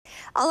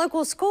A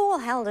local school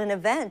held an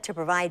event to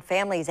provide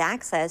families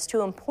access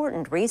to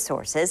important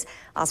resources.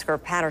 Oscar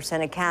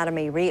Patterson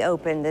Academy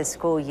reopened this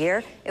school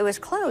year. It was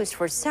closed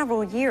for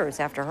several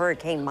years after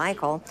Hurricane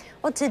Michael.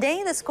 Well,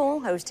 today the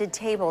school hosted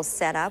tables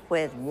set up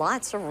with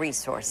lots of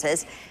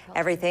resources.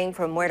 Everything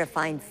from where to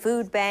find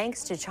food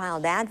banks to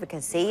child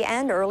advocacy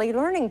and early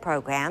learning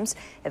programs.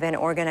 Event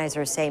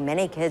organizers say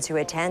many kids who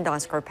attend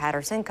Oscar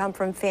Patterson come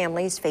from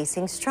families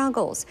facing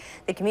struggles.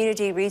 The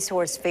community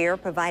resource fair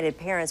provided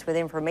parents with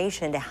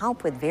information to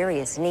help with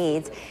various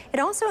needs. It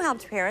also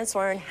helped parents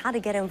learn how to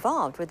get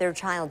involved with their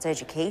child's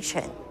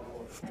education.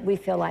 We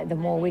feel like the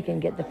more we can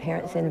get the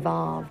parents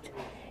involved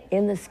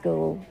in the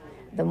school,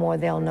 the more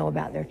they'll know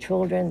about their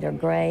children, their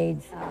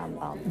grades.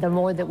 The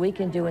more that we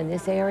can do in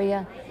this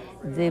area,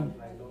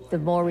 the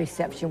more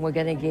reception we're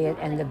going to get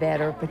and the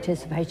better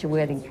participation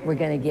we're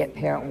going to get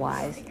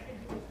parent-wise.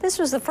 This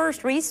was the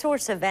first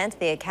resource event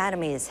the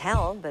Academy has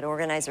held, but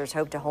organizers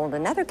hope to hold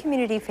another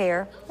community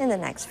fair in the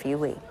next few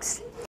weeks.